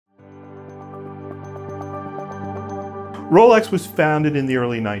Rolex was founded in the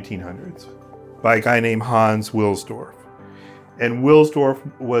early 1900s by a guy named Hans Wilsdorf. And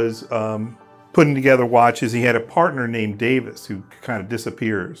Wilsdorf was putting together watches. He had a partner named Davis who kind of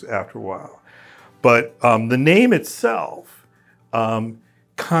disappears after a while. But the name itself,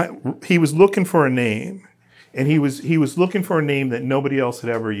 he was looking for a name, and he was looking for a name that nobody else had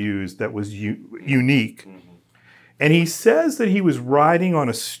ever used that was unique. Mm-hmm. And he says that he was riding on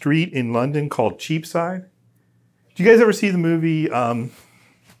a street in London called Cheapside. Do you guys ever see the movie A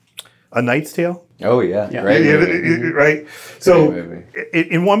Knight's Tale? Oh yeah, yeah. Right. Right. So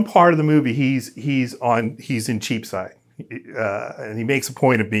in one part of the movie, he's in Cheapside, and he makes a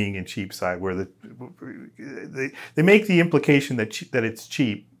point of being in Cheapside, where they make the implication that it's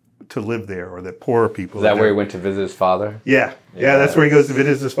cheap to live there, or that poorer people. Is that where he went to visit his father? Yeah, that's where he goes to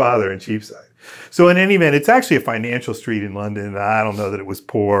visit his father in Cheapside. So in any event, it's actually a financial street in London, and I don't know that it was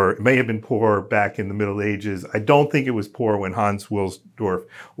poor. It may have been poor back in the Middle Ages. I don't think it was poor when Hans Wilsdorf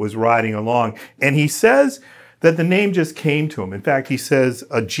was riding along. And he says that the name just came to him. In fact, he says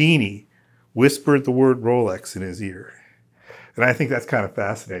a genie whispered the word Rolex in his ear. And I think that's kind of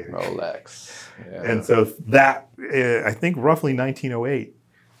fascinating. Rolex. Yeah. And so that, I think roughly 1908,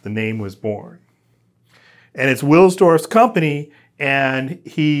 the name was born. And it's Wilsdorf's company, and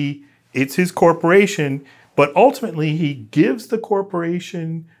it's his corporation, but ultimately he gives the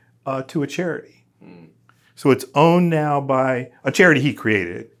corporation to a charity. Mm. So it's owned now by a charity he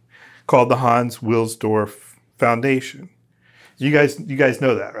created called the Hans Wilsdorf Foundation. You guys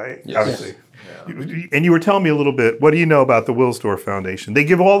know that, right? Yes. Obviously. Yeah. And you were telling me a little bit, what do you know about the Wilsdorf Foundation? They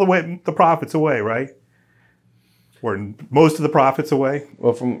give all the profits away, right? Or most of the profits away?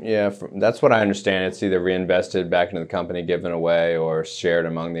 Well, that's what I understand. It's either reinvested back into the company, given away, or shared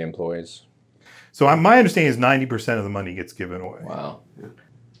among the employees. So my understanding is 90% of the money gets given away. Wow. Yeah.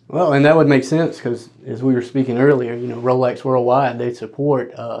 Well, and that would make sense because, as we were speaking earlier, Rolex Worldwide, they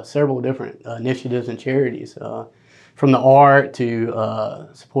support several different initiatives and charities, from the art to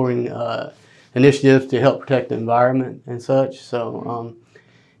supporting initiatives to help protect the environment and such. So,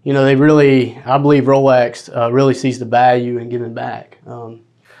 they really, I believe Rolex really sees the value in giving back.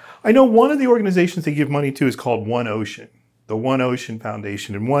 I know one of the organizations they give money to is called One Ocean, the One Ocean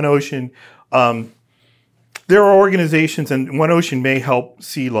Foundation. And One Ocean, there are organizations, and One Ocean may help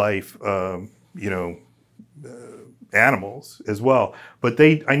sea life, animals as well. But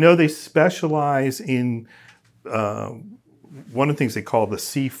I know they specialize in one of the things they call the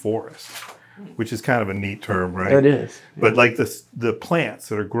sea forest, which is kind of a neat term, right? It is. But like the plants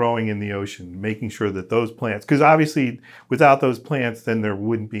that are growing in the ocean, making sure that those plants, because obviously without those plants, then there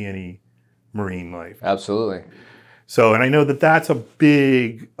wouldn't be any marine life. Absolutely. So, and I know that that's a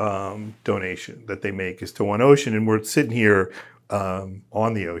big donation that they make is to One Ocean, and we're sitting here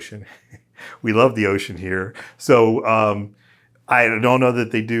on the ocean. We love the ocean here. So I don't know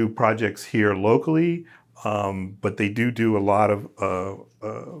that they do projects here locally, but they do a lot of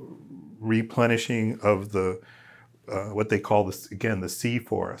replenishing of the what they call the sea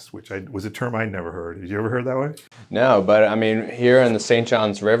forest, which was a term I'd never heard. Did you ever heard that one? No, but I mean, here in the St.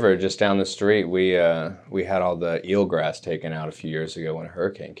 Johns River, just down the street, we had all the eelgrass taken out a few years ago when a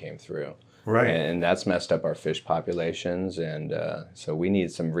hurricane came through. Right. And that's messed up our fish populations, and so we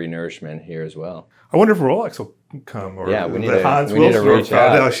need some renourishment here as well. I wonder if Rolex will come, or yeah, we need the Hans Wilsdorf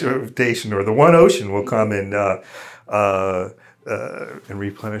Foundation, or the One Ocean will come and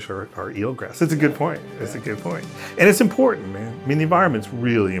replenish our eelgrass. That's a good point. That's a good point. And it's important, man. I mean, the environment's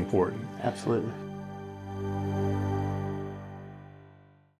really important. Absolutely.